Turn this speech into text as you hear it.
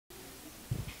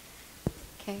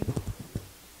Okay.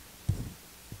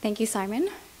 Thank you, Simon.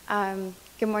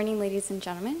 Good morning, ladies and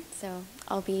gentlemen. So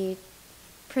I'll be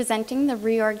presenting the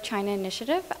Reorg China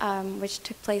initiative, which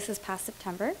took place this past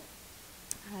September.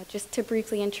 Just to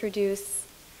briefly introduce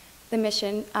the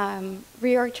mission,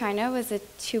 Reorg China was a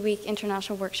 2-week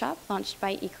international workshop launched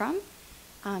by ICRAM,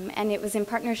 and it was in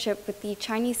partnership with the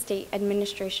Chinese State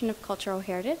Administration of Cultural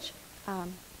Heritage,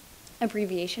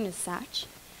 abbreviation is SACH,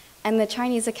 and the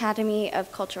Chinese Academy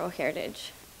of Cultural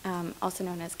Heritage, also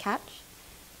known as CACH.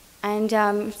 And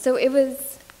so it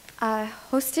was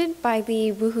hosted by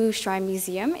the Wuhou Shrine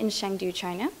Museum in Chengdu,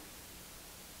 China.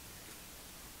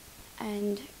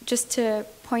 And just to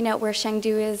point out where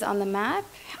Chengdu is on the map,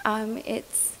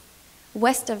 it's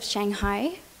west of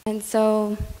Shanghai. And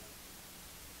so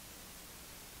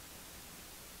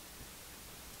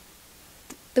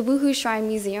the Wuhou Shrine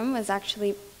Museum was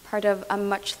actually part of a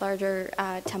much larger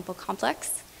temple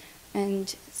complex. And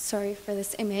sorry for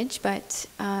this image, but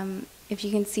if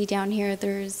you can see down here,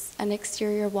 there's an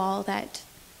exterior wall that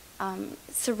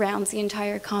surrounds the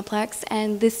entire complex.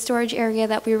 And this storage area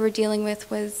that we were dealing with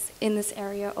was in this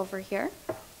area over here.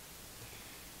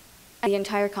 The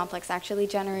entire complex actually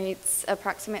generates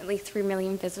approximately 3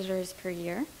 million visitors per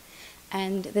year.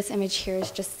 And this image here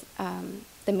is just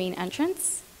the main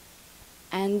entrance.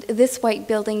 And this white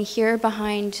building here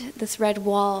behind this red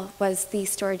wall was the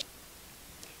storage.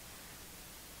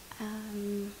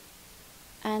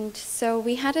 And so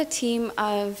we had a team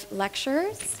of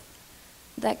lecturers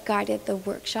that guided the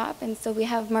workshop. And so we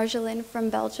have Marjolaine from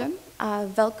Belgium,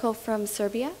 Velko from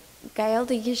Serbia, Gaël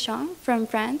de Guichon from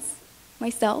France,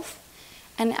 myself,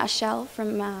 and Ashel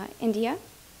from India.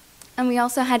 And we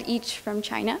also had each from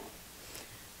China.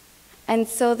 And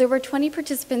so there were 20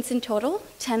 participants in total,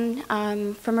 10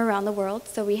 from around the world.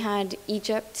 So we had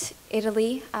Egypt,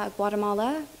 Italy,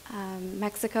 Guatemala,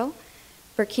 Mexico,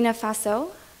 Burkina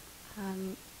Faso,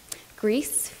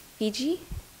 Greece, Fiji,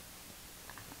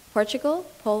 Portugal,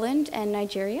 Poland, and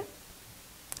Nigeria.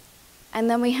 And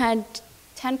then we had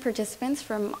 10 participants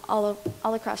from all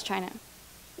across China.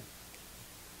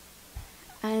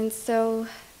 And so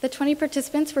the 20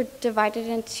 participants were divided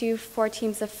into 4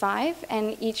 teams of 5,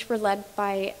 and each were led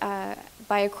by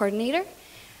a coordinator.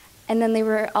 And then they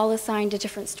were all assigned a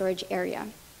different storage area.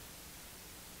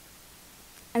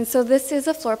 And so this is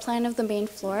a floor plan of the main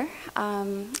floor.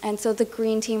 And so the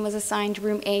green team was assigned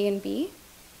room A and B.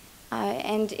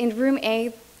 And in room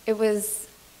A, it was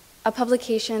a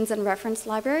publications and reference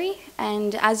library.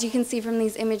 And as you can see from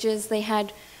these images, they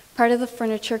had part of the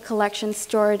furniture collection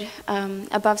stored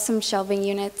above some shelving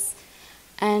units.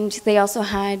 And they also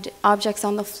had objects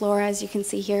on the floor, as you can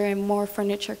see here, and more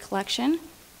furniture collection.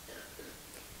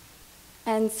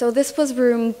 And so this was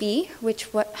room B, which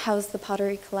housed the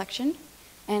pottery collection.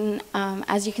 And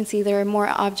as you can see, there are more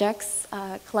objects,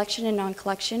 collection and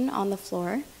non-collection, on the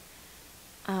floor.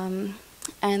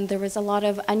 And there was a lot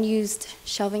of unused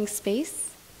shelving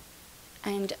space.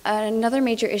 And another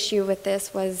major issue with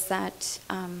this was that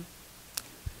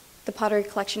the pottery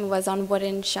collection was on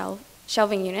wooden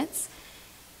shelving units.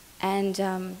 And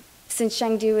since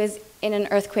Chengdu is in an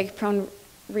earthquake-prone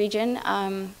region,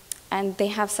 and they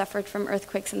have suffered from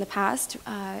earthquakes in the past,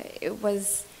 it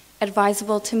was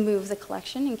advisable to move the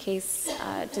collection in case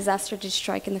disaster did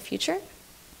strike in the future.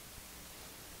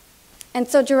 And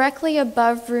so directly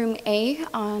above room A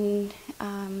on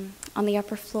the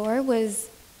upper floor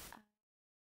was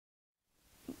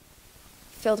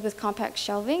filled with compact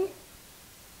shelving.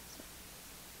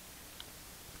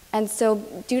 And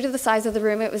so due to the size of the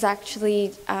room, it was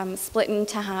actually split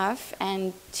into half,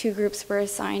 and 2 groups were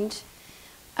assigned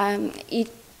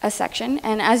a section.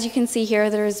 And as you can see here,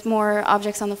 there's more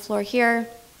objects on the floor here,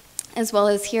 as well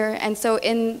as here. And so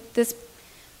in this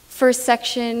first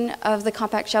section of the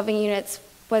compact shelving units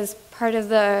was part of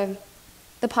the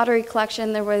pottery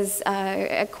collection. There was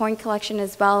a coin collection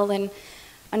as well, and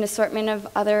an assortment of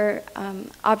other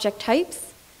object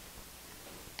types.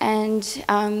 And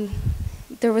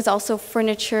there was also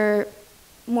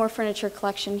more furniture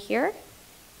collection here.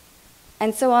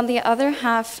 And so on the other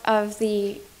half of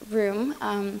the room,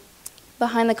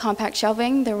 behind the compact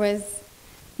shelving, there was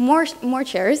more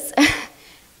chairs.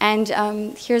 And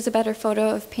here's a better photo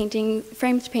of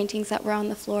framed paintings that were on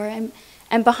the floor.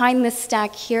 And behind this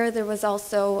stack here, there was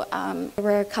also there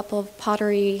were a couple of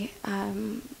pottery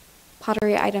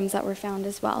items that were found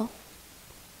as well.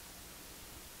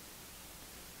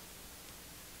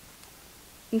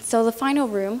 And so the final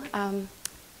room,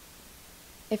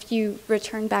 if you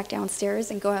return back downstairs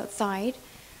and go outside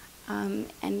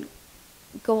and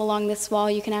go along this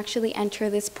wall, you can actually enter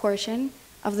this portion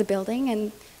of the building.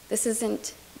 And this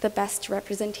isn't the best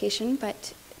representation,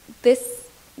 but this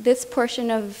this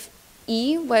portion of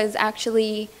E was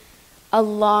actually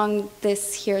along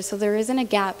this here, so there isn't a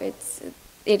gap.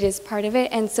 It is part of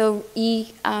it, and so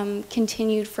E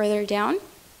continued further down.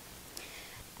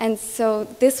 And so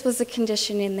this was a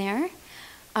condition in there.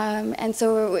 And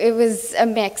so it was a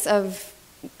mix of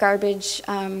garbage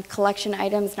collection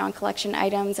items, non-collection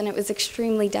items, and it was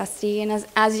extremely dusty. And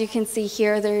as you can see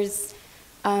here, there's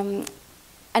an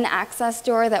access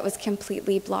door that was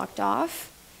completely blocked off.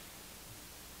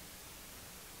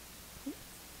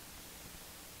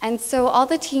 And so all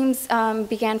the teams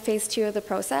began phase 2 of the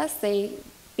process. They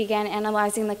began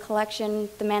analyzing the collection,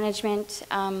 the management,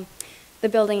 the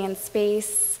building and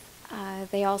space.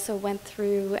 They also went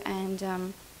through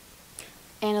and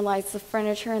analyzed the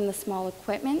furniture and the small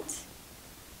equipment.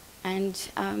 And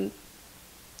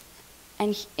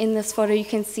in this photo, you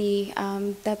can see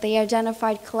that they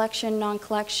identified collection,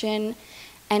 non-collection,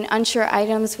 and unsure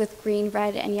items with green,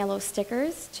 red, and yellow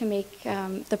stickers to make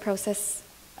the process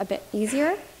a bit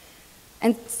easier.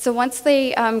 And so once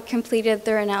they completed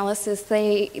their analysis,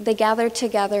 they gathered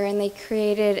together and they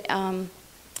created and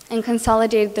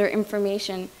consolidated their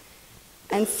information.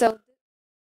 And so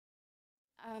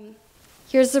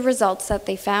here's the results that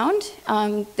they found.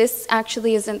 This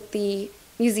actually isn't the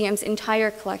museum's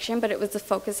entire collection, but it was the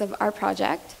focus of our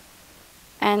project.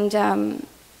 And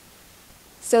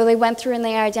so they went through and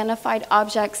they identified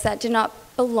objects that did not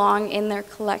belong in their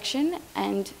collection.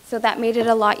 And so that made it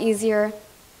a lot easier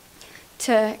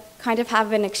to kind of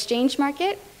have an exchange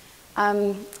market.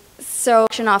 So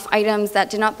auction off items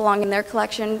that did not belong in their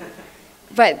collection,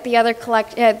 but the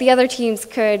other teams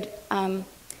could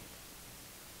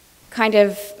kind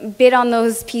of bid on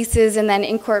those pieces and then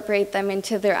incorporate them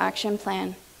into their action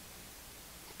plan.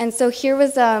 And so here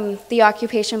was the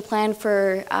occupation plan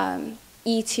for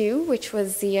E2, which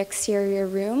was the exterior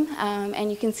room, and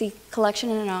you can see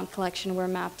collection and non-collection were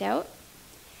mapped out.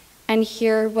 And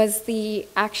here was the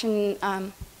action,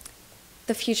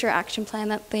 the future action plan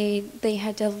that they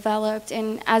had developed.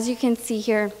 And as you can see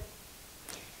here,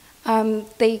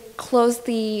 they closed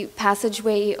the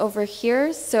passageway over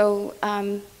here, so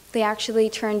they actually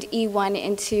turned E1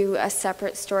 into a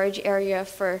separate storage area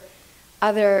for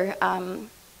other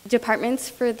departments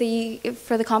for the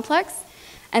complex.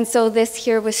 And so this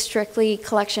here was strictly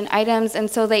collection items, and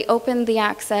so they opened the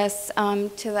access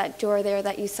to that door there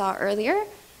that you saw earlier.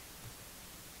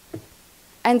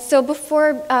 And so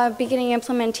before beginning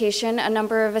implementation, a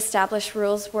number of established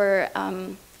rules were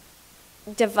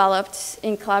developed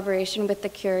in collaboration with the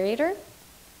curator.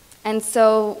 And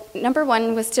so number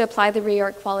 1 was to apply the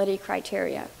reorg quality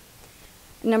criteria.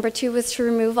 Number 2 was to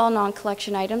remove all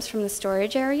non-collection items from the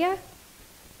storage area.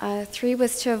 3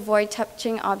 was to avoid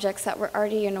touching objects that were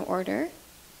already in order.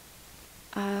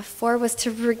 4 was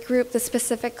to regroup the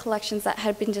specific collections that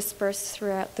had been dispersed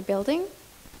throughout the building.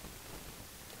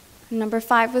 Number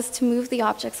 5 was to move the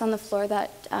objects on the floor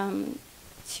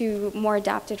to more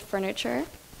adapted furniture.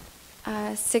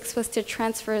 6 was to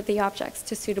transfer the objects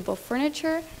to suitable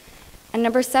furniture. And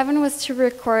number 7 was to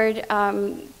record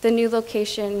the new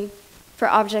location for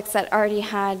objects that already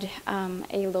had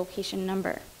a location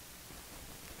number.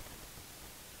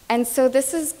 And so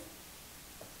this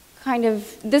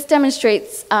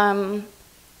demonstrates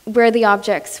where the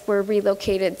objects were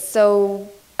relocated. So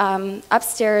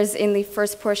upstairs in the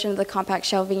first portion of the compact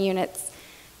shelving units,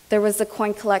 there was the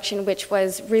coin collection, which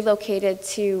was relocated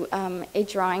to a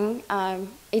drawing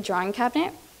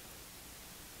cabinet.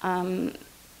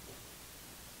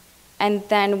 And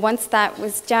then once that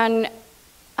was done,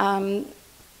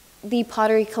 the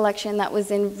pottery collection that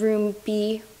was in room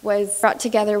B was brought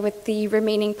together with the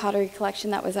remaining pottery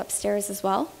collection that was upstairs as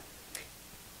well.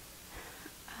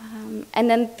 And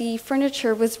then the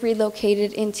furniture was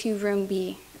relocated into room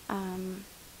B,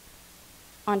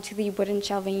 onto the wooden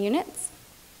shelving units.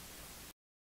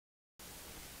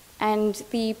 And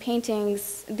the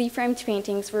framed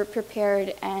paintings were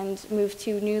prepared and moved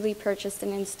to newly purchased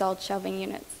and installed shelving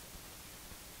units.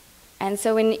 And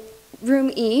so in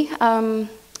room E,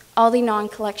 all the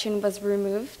non-collection was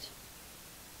removed,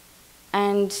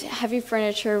 and heavy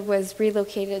furniture was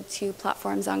relocated to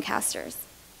platforms on casters.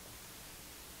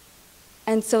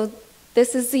 And so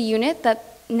this is the unit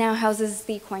that now houses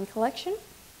the coin collection.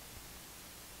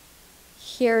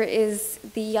 Here is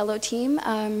the yellow team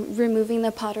removing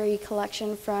the pottery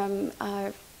collection from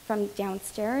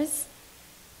downstairs.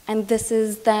 And this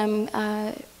is them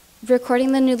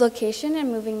recording the new location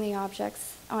and moving the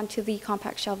objects onto the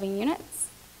compact shelving units.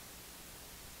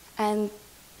 And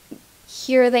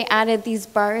here they added these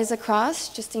bars across,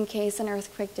 just in case an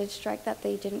earthquake did strike, that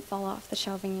they didn't fall off the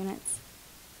shelving units.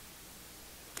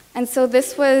 And so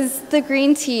this was the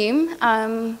green team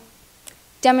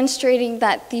demonstrating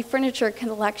that the furniture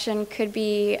collection could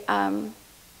be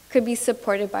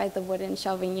supported by the wooden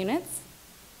shelving units.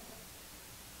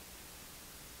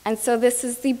 And so this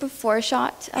is the before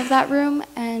shot of that room,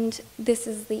 and this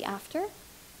is the after.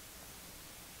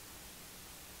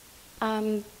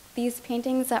 These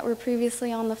paintings that were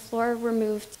previously on the floor were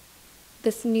moved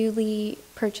this newly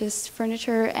purchased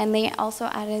furniture, and they also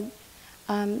added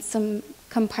some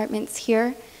compartments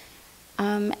here.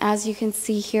 As you can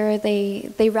see here,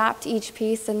 they wrapped each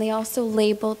piece, and they also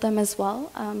labeled them as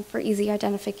well for easy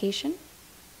identification.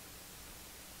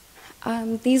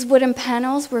 These wooden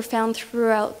panels were found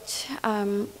throughout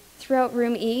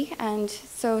room E, and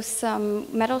so some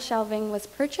metal shelving was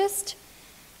purchased.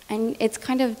 And it's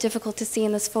kind of difficult to see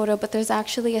in this photo, but there's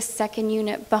actually a second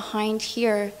unit behind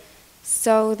here.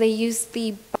 So they used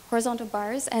the horizontal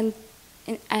bars and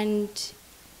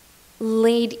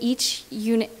laid each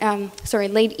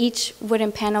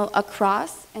wooden panel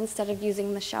across instead of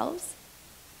using the shelves.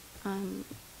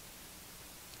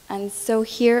 And so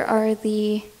here are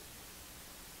the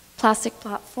plastic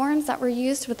platforms that were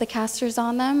used with the casters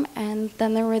on them, and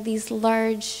then there were these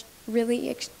large,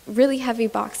 really heavy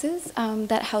boxes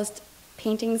that housed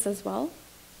paintings as well.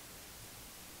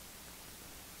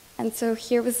 And so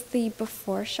here was the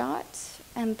before shot,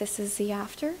 and this is the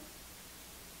after.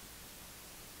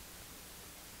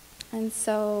 And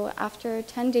so after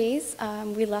 10 days,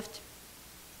 we left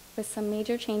with some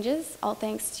major changes, all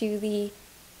thanks to the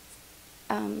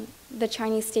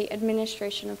Chinese State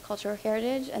Administration of Cultural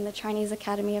Heritage and the Chinese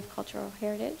Academy of Cultural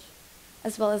Heritage,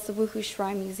 as well as the Wuhou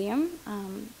Shrine Museum,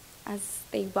 as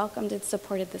they welcomed and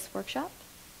supported this workshop.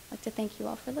 I'd like to thank you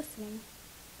all for listening.